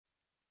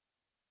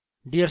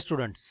Dear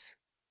students,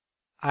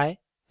 I,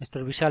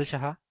 Mr. Vishal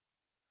Shah,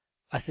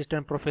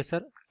 Assistant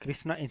Professor,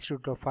 Krishna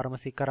Institute of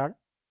Pharmacy, Karad,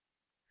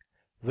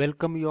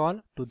 welcome you all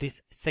to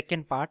this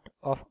second part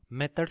of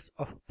methods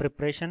of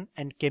preparation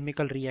and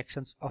chemical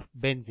reactions of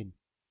benzene.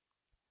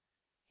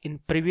 In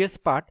previous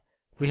part,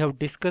 we have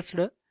discussed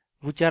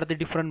which are the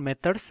different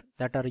methods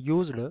that are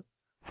used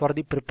for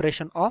the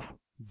preparation of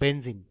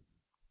benzene.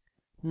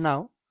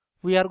 Now,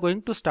 we are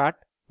going to start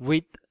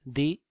with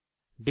the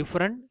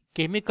different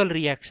chemical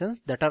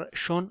reactions that are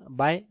shown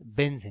by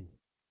benzene.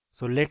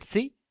 So let's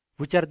see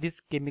which are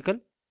these chemical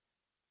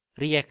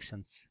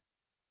reactions.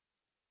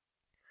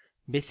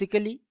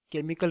 Basically,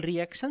 chemical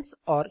reactions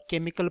or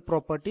chemical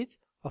properties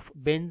of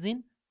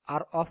benzene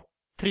are of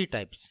three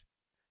types,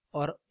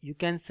 or you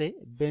can say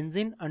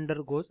benzene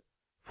undergoes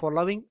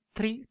following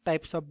three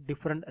types of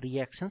different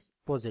reactions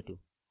positive.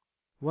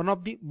 One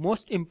of the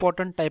most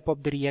important type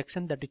of the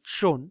reaction that is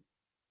shown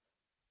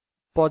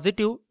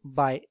positive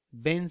by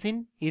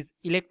benzene is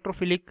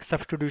electrophilic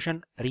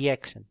substitution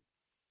reaction.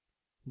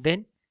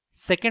 Then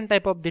second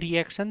type of the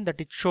reaction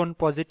that is shown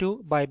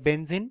positive by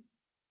benzene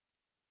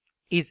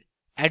is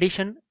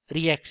addition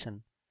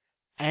reaction,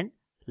 and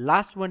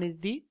last one is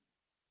the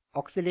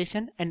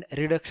oxidation and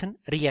reduction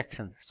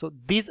reaction. So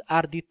these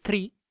are the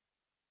three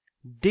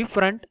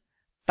different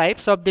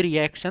types of the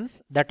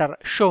reactions that are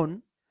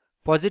shown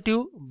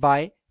positive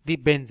by the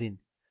benzene.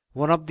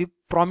 One of the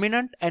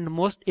prominent and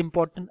most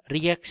important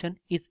reaction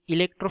is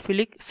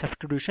electrophilic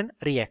substitution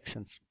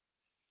reactions.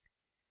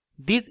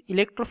 These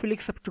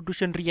electrophilic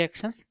substitution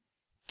reactions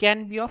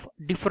can be of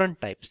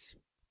different types.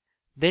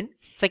 Then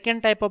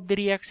second type of the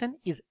reaction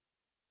is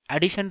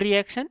addition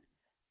reaction,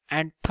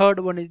 and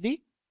third one is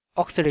the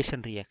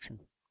oxidation reaction.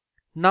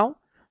 Now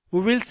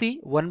we will see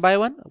one by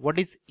one what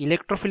is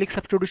electrophilic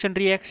substitution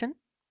reaction,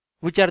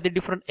 which are the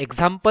different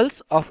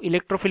examples of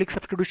electrophilic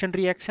substitution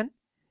reaction,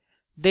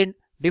 then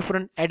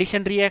different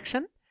addition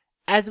reaction,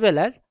 as well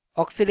as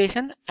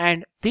oxidation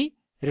and the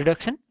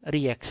reduction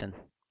reaction.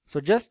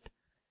 So just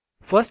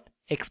first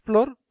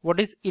explore what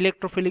is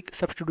electrophilic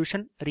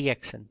substitution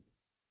reaction.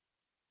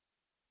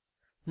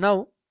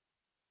 Now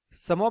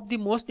some of the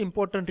most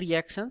important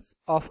reactions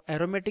of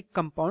aromatic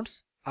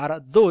compounds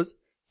are those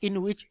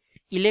in which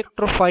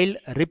electrophile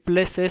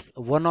replaces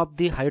one of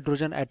the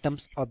hydrogen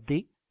atoms of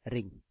the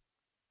ring,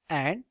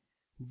 and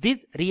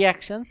these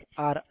reactions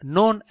are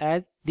known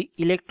as the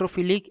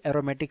electrophilic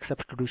aromatic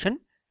substitution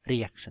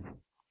reaction.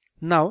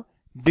 Now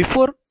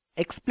before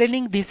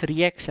explaining this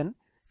reaction,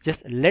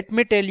 just let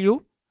me tell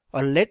you,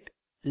 or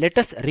let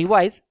us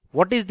revise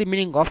what is the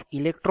meaning of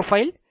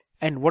electrophile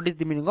and what is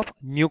the meaning of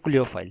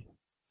nucleophile.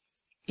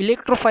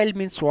 Electrophile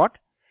means what?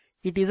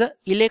 It is a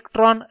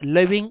electron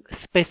loving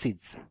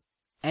species,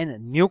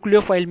 and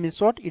nucleophile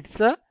means what? It's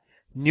a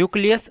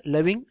nucleus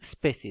loving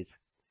species.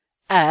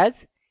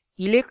 As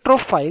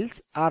electrophiles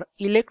are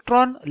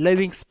electron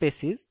loving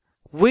species,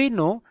 we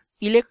know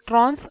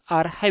electrons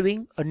are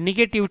having a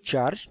negative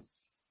charge.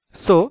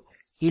 So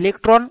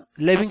electron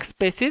loving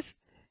species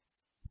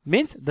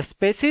means the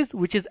species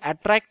which is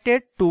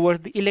attracted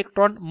towards the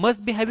electron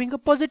must be having a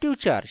positive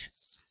charge.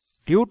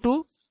 Due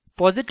to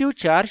positive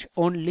charge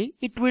only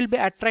it will be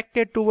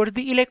attracted towards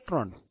the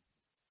electron.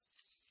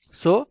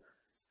 So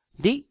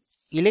the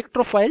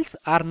electrophiles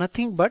are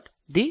nothing but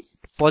the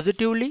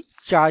positively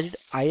charged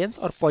ions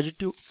or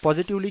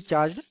positively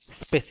charged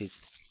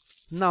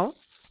species. Now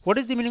what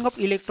is the meaning of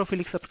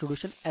electrophilic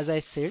substitution? As I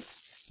said,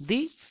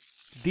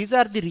 these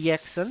are the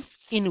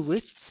reactions in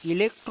which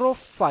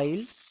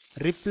electrophile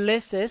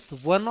replaces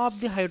one of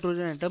the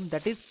hydrogen atom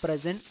that is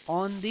present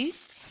on the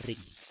ring.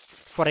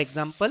 For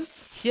example,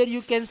 here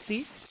you can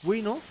see,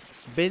 we know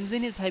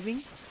benzene is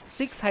having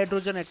 6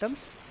 hydrogen atoms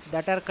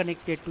that are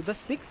connected to the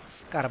 6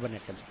 carbon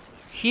atoms.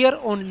 Here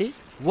only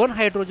one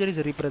hydrogen is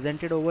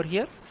represented over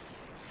here.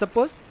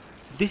 Suppose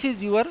this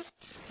is your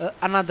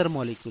another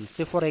molecule,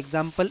 say for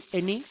example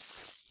any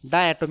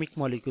diatomic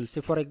molecule,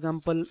 say for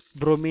example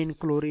bromine,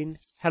 chlorine,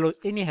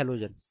 any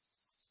halogen.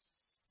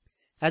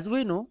 As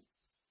we know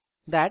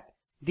that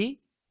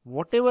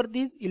whatever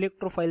these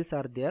electrophiles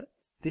are there,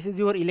 this is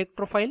your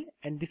electrophile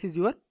and this is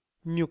your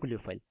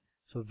nucleophile.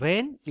 So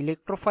when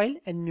electrophile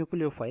and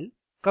nucleophile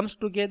comes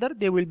together,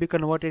 they will be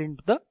converted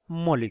into the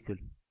molecule.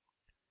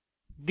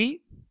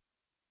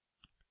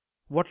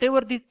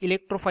 Whatever this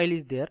electrophile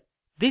is there,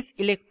 this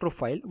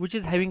electrophile which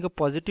is having a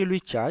positively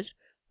charged,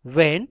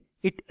 when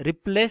it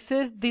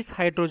replaces this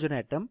hydrogen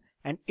atom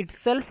and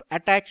itself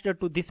attached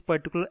to this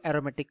particular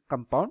aromatic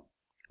compound,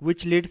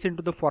 which leads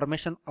into the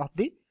formation of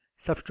the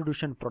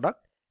substitution product,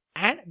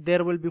 and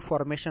there will be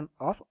formation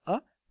of a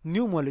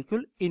new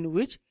molecule in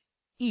which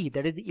E,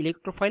 that is the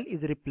electrophile,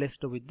 is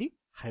replaced with the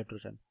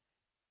hydrogen.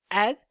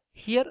 As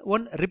here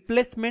one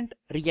replacement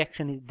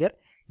reaction is there,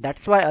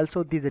 that's why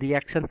also these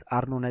reactions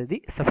are known as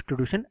the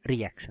substitution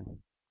reaction.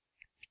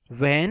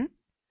 When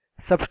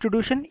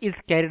substitution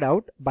is carried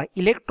out by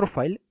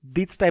electrophile,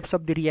 these types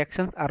of the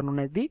reactions are known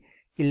as the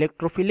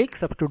electrophilic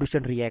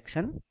substitution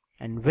reaction,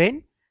 and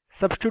when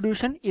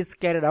substitution is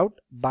carried out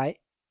by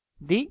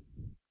the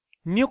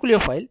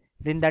nucleophile,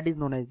 then that is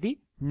known as the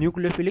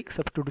nucleophilic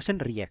substitution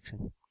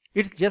reaction.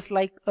 It's just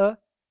like a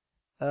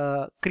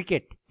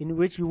cricket, in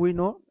which we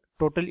know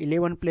total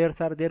 11 players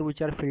are there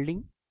which are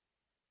fielding.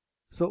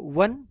 So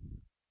one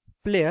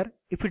player,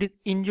 if it is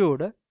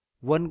injured,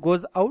 one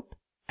goes out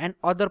and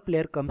other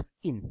player comes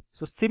in.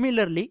 So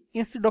similarly,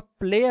 instead of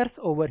players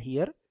over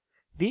here,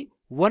 the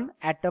one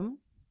atom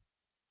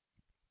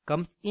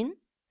comes in,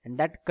 and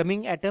that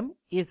coming atom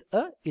is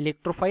a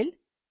electrophile,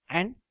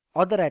 and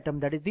other atom,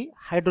 that is the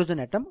hydrogen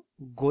atom,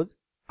 goes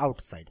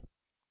outside.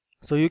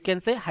 So you can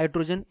say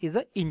hydrogen is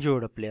a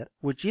injured player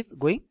which is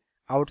going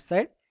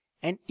outside,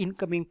 and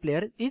incoming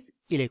player is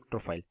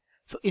electrophile.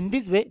 So in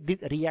this way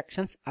these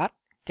reactions are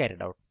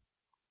carried out.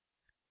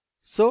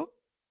 So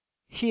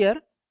here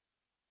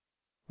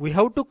we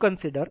have to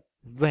consider,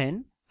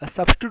 when a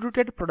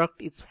substituted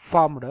product is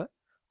formed,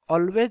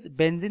 always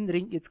benzene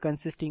ring is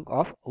consisting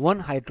of one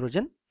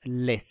hydrogen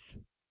less,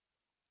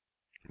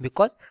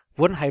 because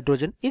one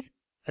hydrogen is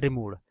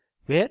removed,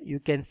 where you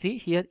can see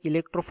here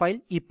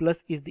electrophile E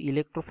plus is the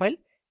electrophile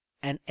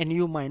and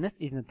Nu minus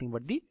is nothing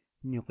but the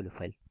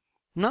nucleophile.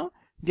 Now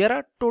there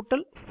are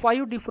total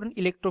 5 different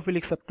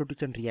electrophilic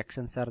substitution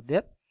reactions are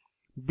there.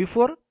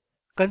 Before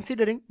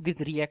considering these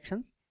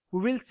reactions,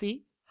 we will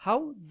see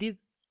how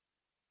these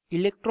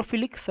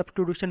electrophilic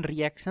substitution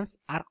reactions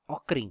are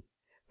occurring.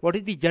 What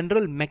is the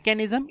general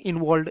mechanism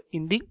involved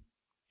in the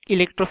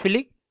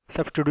electrophilic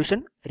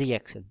substitution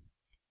reaction?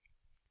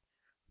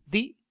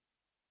 The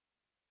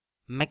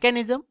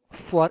mechanism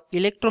for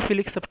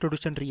electrophilic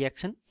substitution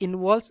reaction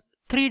involves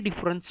 3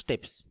 different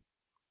steps.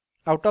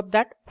 Out of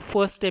that,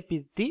 first step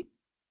is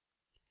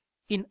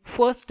in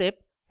first step,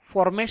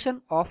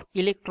 formation of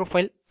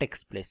electrophile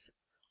takes place.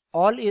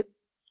 All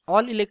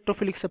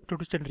electrophilic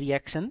substitution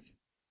reactions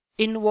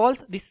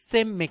involves the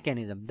same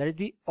mechanism. That is,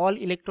 the all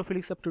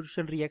electrophilic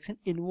substitution reaction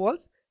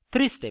involves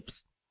 3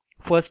 steps.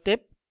 First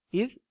step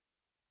is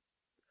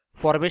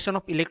formation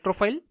of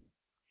electrophile.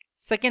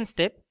 Second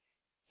step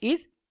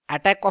is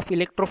attack of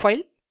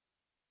electrophile,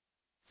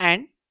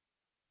 and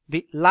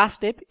the last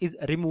step is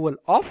removal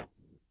of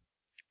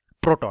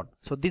proton.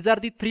 So these are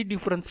the 3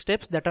 different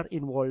steps that are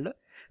involved.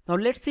 Now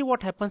let's see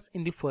what happens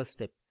in the first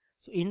step.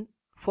 So in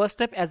first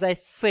step, as I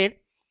said,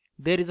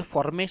 there is a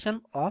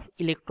formation of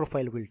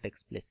electrophile will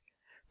takes place.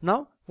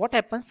 Now what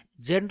happens,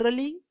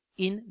 generally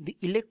in the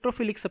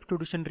electrophilic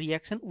substitution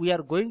reaction we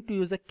are going to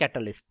use a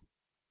catalyst.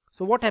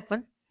 So what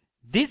happens,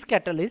 this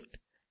catalyst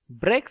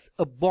breaks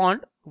a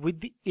bond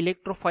with the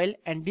electrophile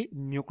and the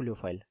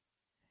nucleophile,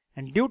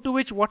 and due to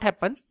which what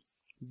happens,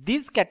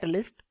 this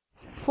catalyst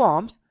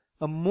forms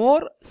a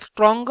more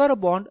stronger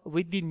bond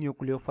with the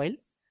nucleophile.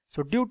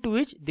 So due to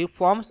which they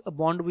forms a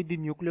bond with the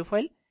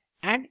nucleophile,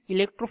 and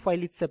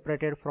electrophile is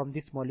separated from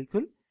this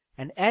molecule,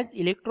 and as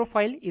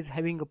electrophile is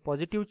having a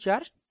positive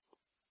charge,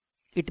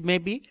 it may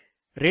be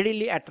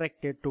readily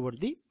attracted toward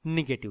the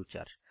negative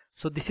charge.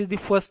 So this is the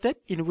first step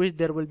in which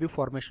there will be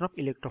formation of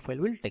electrophile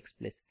will takes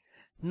place.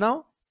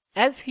 Now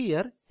as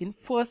here in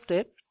first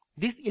step,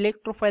 this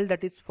electrophile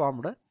that is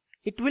formed,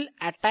 it will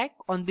attack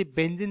on the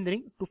benzene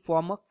ring to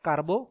form a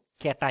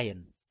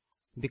carbocation,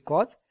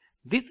 because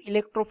this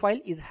electrophile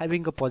is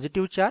having a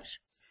positive charge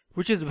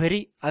which is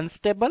very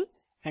unstable,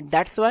 and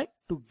that's why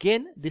to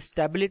gain the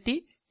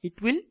stability it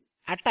will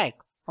attack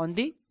on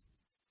the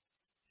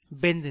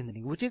benzene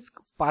ring, which is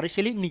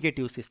partially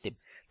negative system.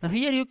 Now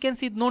here you can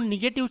see no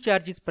negative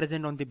charge is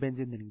present on the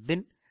benzene ring,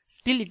 then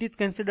still it is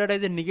considered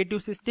as a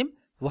negative system.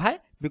 Why?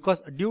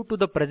 Because due to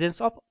the presence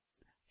of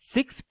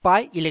 6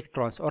 pi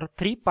electrons or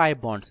 3 pi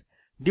bonds,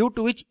 due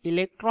to which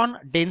electron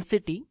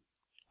density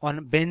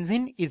on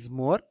benzene is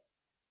more.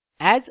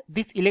 As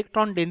this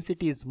electron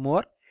density is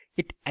more,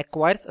 it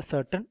acquires a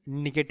certain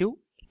negative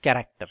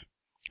character,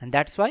 and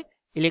that's why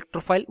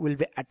electrophile will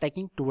be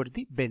attacking towards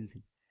the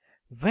benzene.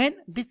 When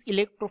this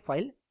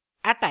electrophile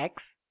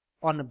attacks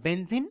on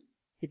benzene,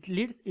 it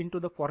leads into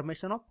the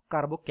formation of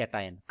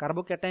carbocation.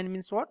 Carbocation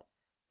means what?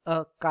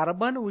 A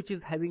carbon which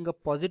is having a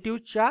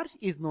positive charge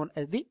is known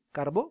as the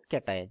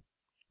carbocation.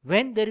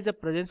 When there is a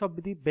presence of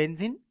the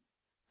benzene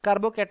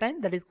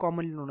carbocation, that is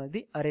commonly known as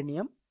the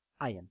uranium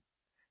ion.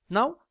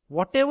 Now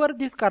whatever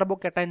this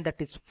carbocation that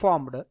is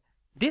formed,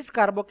 this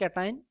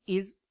carbocation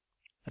is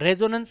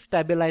resonance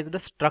stabilized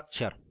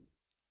structure,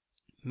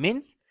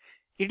 means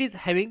it is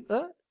having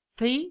a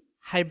 3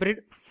 hybrid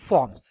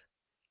forms,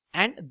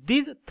 and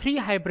these 3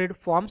 hybrid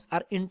forms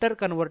are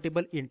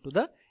interconvertible into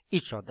the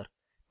each other.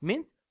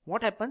 Means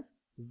what happens,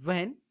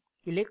 when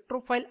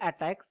electrophile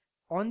attacks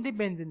on the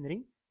benzene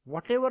ring,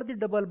 whatever the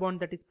double bond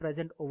that is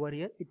present over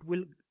here, it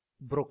will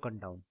broken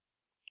down,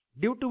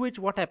 due to which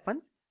what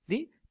happens,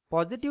 the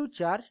positive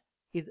charge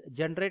is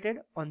generated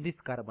on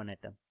this carbon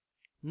atom.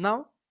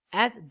 Now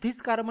as this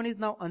carbon is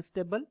now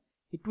unstable,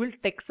 it will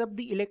takes up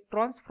the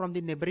electrons from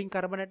the neighboring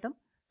carbon atom,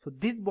 so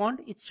this bond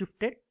is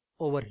shifted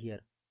over here,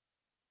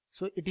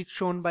 so it is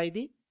shown by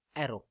the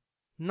arrow.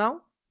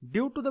 Now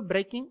due to the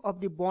breaking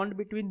of the bond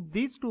between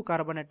these 2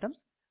 carbon atoms,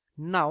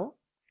 now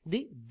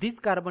this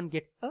carbon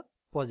gets a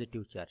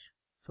positive charge,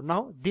 so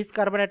now this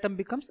carbon atom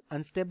becomes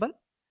unstable,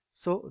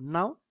 so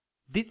now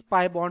these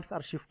pi bonds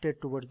are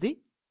shifted towards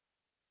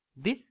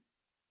these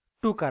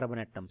two carbon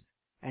atoms,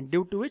 and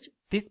due to which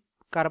this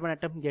carbon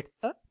atom gets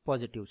a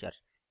positive charge.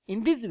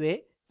 In this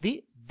way,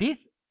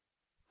 this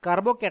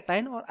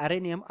carbocation or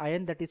rhenium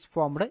ion that is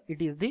formed,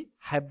 it is the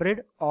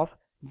hybrid of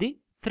the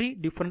three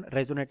different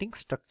resonating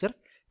structures,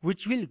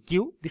 which will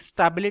give the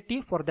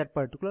stability for that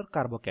particular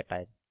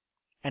carbocation.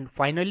 And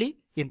finally,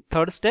 in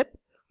third step,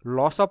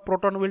 loss of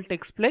proton will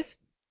take place,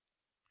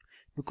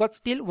 because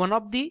still one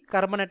of the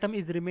carbon atom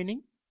is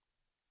remaining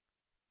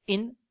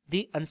in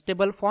the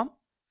unstable form.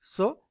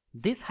 So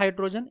this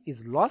hydrogen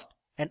is lost,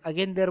 and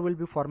again there will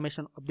be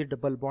formation of the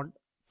double bond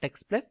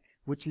takes place,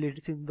 which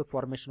leads in the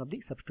formation of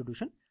the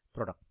substitution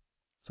product.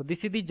 So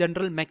this is the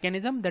general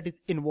mechanism that is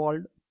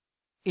involved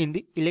in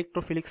the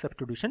electrophilic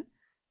substitution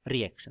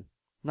reaction.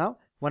 Now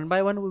one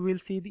by one we will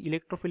see the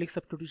electrophilic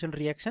substitution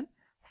reaction.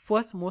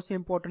 First most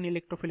important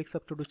electrophilic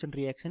substitution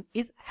reaction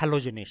is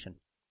halogenation.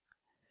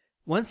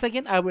 Once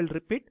again I will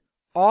repeat,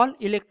 all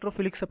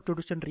electrophilic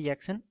substitution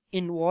reaction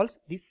involves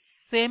the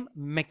same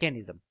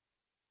mechanism.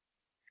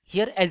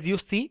 Here as you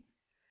see,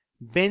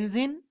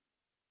 benzene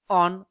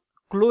on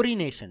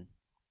chlorination.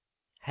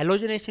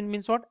 Halogenation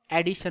means what?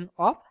 Addition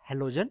of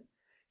halogen.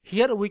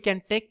 Here we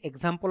can take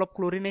example of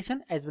chlorination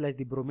as well as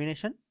the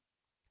bromination.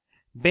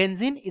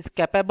 Benzene is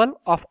capable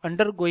of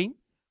undergoing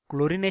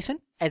chlorination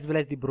as well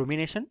as the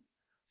bromination.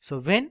 So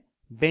when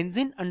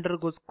benzene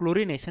undergoes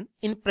chlorination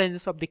in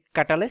presence of the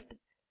catalyst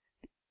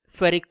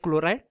ferric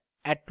chloride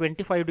at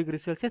 25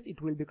 degrees Celsius,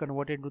 it will be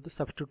converted into the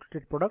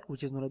substituted product,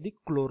 which is known as the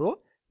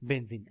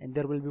chlorobenzene, and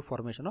there will be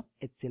formation of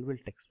HCl will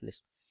take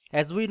place.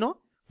 As we know,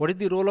 what is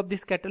the role of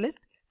this catalyst?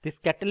 This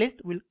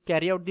catalyst will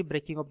carry out the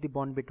breaking of the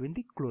bond between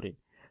the chlorine.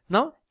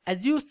 Now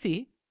as you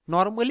see,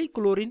 normally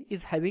chlorine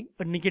is having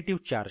a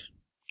negative charge,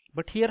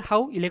 but here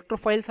how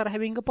electrophiles are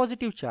having a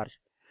positive charge.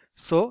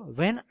 So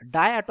when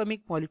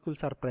diatomic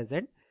molecules are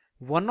present,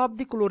 one of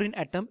the chlorine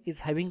atom is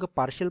having a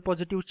partial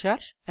positive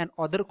charge and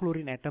other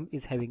chlorine atom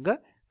is having a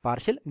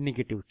partial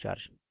negative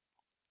charge.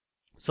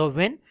 So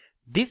when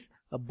this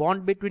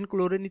bond between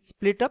chlorine is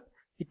split up,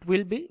 it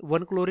will be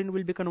one chlorine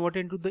will be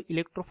converted into the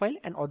electrophile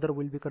and other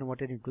will be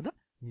converted into the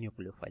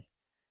nucleophile.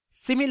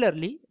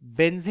 Similarly,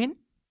 benzene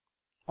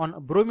on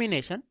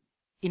bromination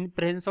in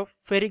presence of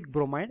ferric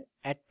bromide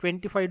at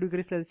 25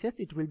 degrees Celsius,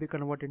 it will be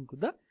converted into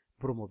the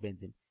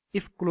bromobenzene.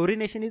 If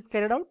chlorination is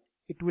carried out,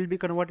 it will be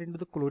converted into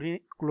the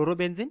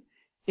chlorobenzene.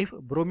 If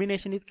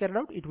bromination is carried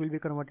out, it will be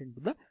converted into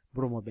the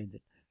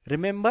bromobenzene.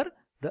 Remember,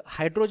 the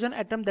hydrogen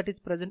atom that is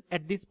present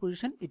at this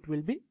position, it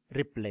will be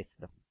replaced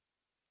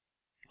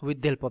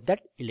with the help of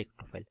that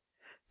electrophile.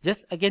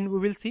 Just again we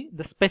will see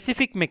the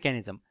specific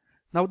mechanism.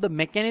 Now the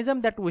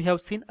mechanism that we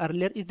have seen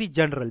earlier is the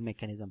general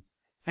mechanism,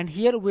 and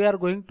here we are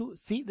going to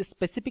see the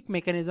specific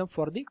mechanism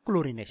for the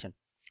chlorination.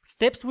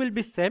 Steps will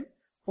be same,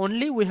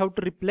 only we have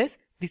to replace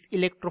this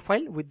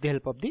electrophile with the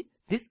help of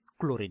this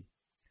chlorine.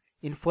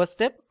 In first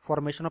step,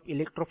 formation of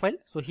electrophile.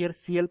 So here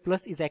Cl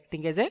plus is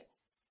acting as a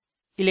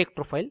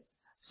electrophile.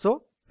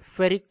 So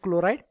ferric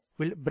chloride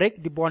will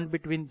break the bond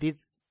between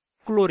this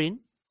chlorine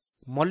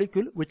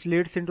molecule, which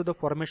leads into the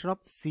formation of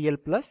Cl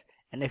plus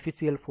and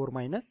FeCl4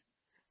 minus.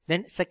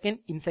 Then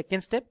in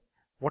second step,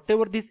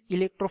 whatever this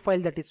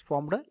electrophile that is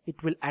formed,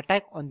 it will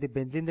attack on the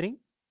benzene ring,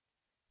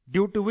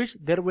 due to which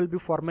there will be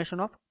formation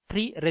of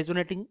three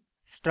resonating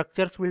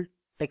structures will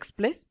take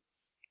place.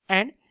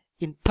 And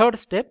in third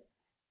step,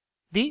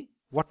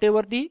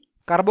 whatever the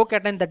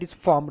carbocation that is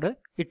formed,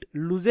 it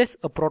loses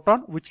a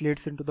proton, which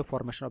leads into the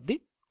formation of the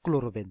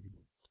chlorobenzene.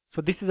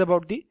 So this is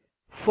about the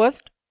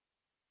first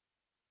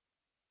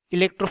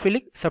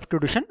electrophilic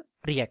substitution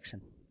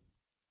reaction.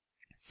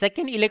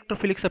 Second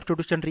electrophilic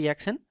substitution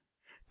reaction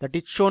that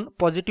is shown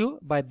positive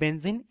by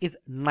benzene is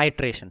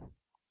nitration.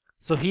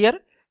 So here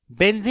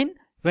benzene,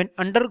 when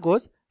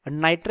undergoes a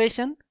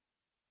nitration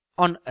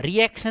on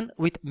reaction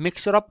with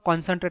mixture of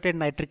concentrated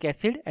nitric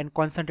acid and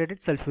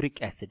concentrated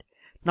sulfuric acid.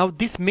 Now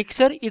this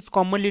mixture is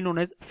commonly known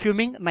as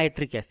fuming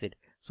nitric acid.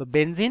 So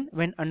benzene,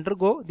 when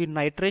undergo the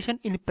nitration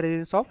in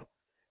presence of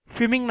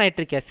fuming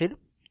nitric acid,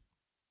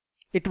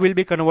 it will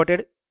be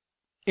converted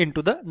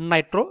into the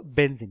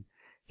nitrobenzene.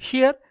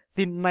 Here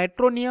the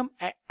nitronium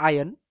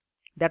ion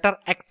that are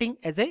acting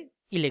as a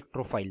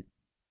electrophile,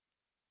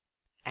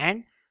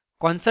 and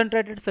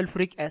concentrated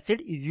sulfuric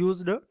acid is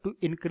used to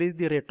increase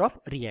the rate of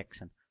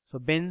reaction. So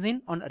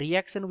benzene on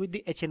reaction with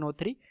the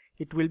HNO3,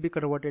 it will be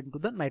converted into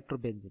the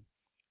nitrobenzene.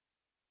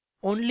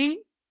 Only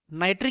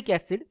nitric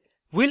acid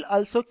will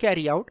also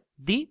carry out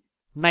the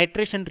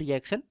nitration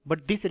reaction,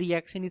 but this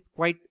reaction is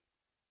quite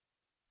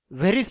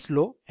very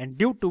slow, and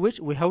due to which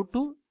we have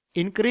to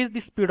increase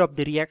the speed of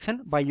the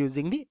reaction by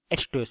using the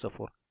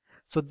H2SO4.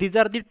 So these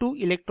are the two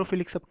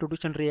electrophilic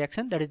substitution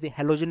reaction, that is the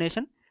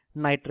halogenation,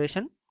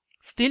 nitration.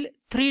 Still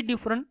three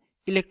different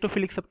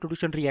electrophilic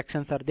substitution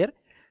reactions are there.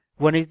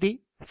 One is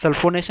the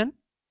sulfonation,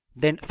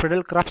 then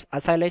Friedel-Crafts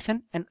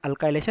acylation and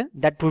alkylation,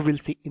 that we will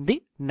see in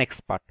the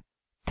next part.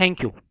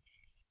 Thank you.